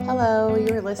Hello,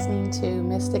 you're listening to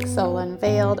Mystic Soul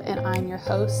Unveiled, and I'm your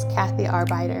host, Kathy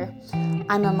Arbeiter.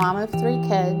 I'm a mom of 3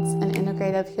 kids, an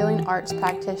integrative healing arts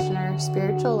practitioner,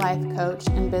 spiritual life coach,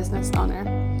 and business owner.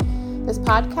 This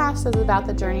podcast is about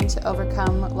the journey to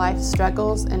overcome life's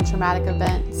struggles and traumatic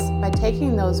events by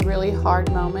taking those really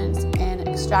hard moments and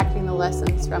extracting the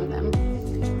lessons from them.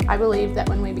 I believe that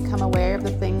when we become aware of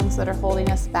the things that are holding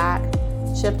us back,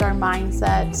 shift our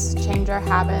mindsets, change our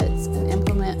habits, and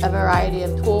implement a variety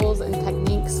of tools and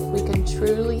techniques, we can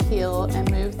truly heal and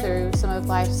move through some of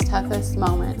life's toughest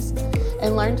moments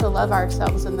and learn to love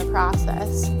ourselves in the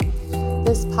process.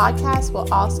 This podcast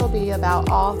will also be about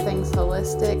all things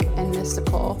holistic and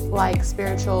mystical, like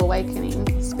spiritual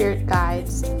awakening, spirit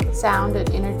guides, sound and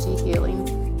energy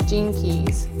healing, gene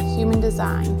keys, human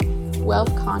design,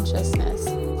 wealth consciousness,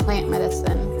 plant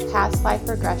medicine, past life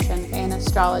regression, and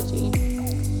astrology.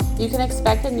 You can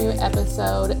expect a new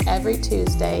episode every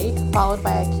Tuesday, followed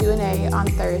by a Q&A on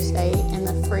Thursday in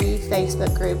the free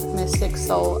Facebook group Mystic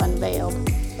Soul Unveiled.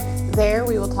 There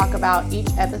we will talk about each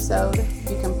episode.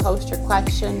 You can post your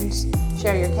questions,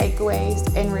 share your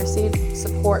takeaways, and receive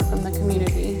support from the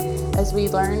community as we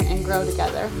learn and grow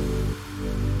together.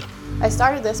 I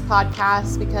started this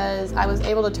podcast because I was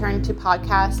able to turn to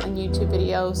podcasts and YouTube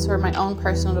videos for my own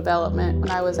personal development when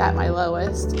I was at my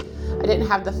lowest. I didn't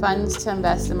have the funds to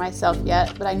invest in myself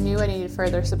yet, but I knew I needed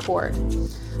further support.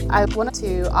 I wanted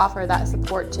to offer that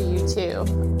support to you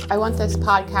too. I want this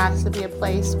podcast to be a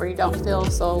place where you don't feel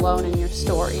so alone in your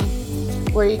story,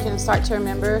 where you can start to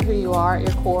remember who you are at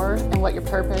your core and what your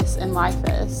purpose in life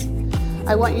is.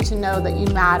 I want you to know that you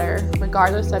matter,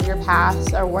 regardless of your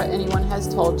past or what anyone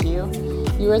has told you.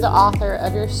 You are the author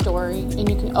of your story, and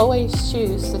you can always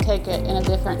choose to take it in a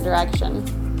different direction.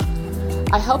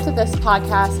 I hope that this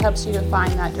podcast helps you to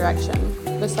find that direction.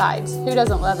 Besides, who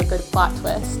doesn't love a good plot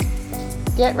twist?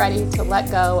 Get ready to let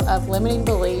go of limiting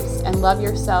beliefs and love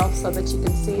yourself so that you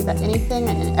can see that anything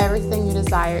and everything you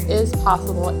desire is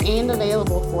possible and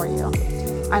available for you.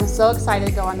 I'm so excited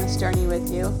to go on this journey with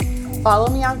you. Follow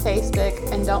me on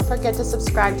Facebook, and don't forget to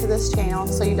subscribe to this channel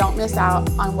so you don't miss out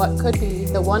on what could be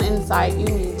the one insight you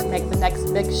need to make the next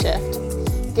big shift.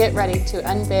 Get ready to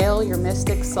unveil your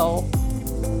mystic soul.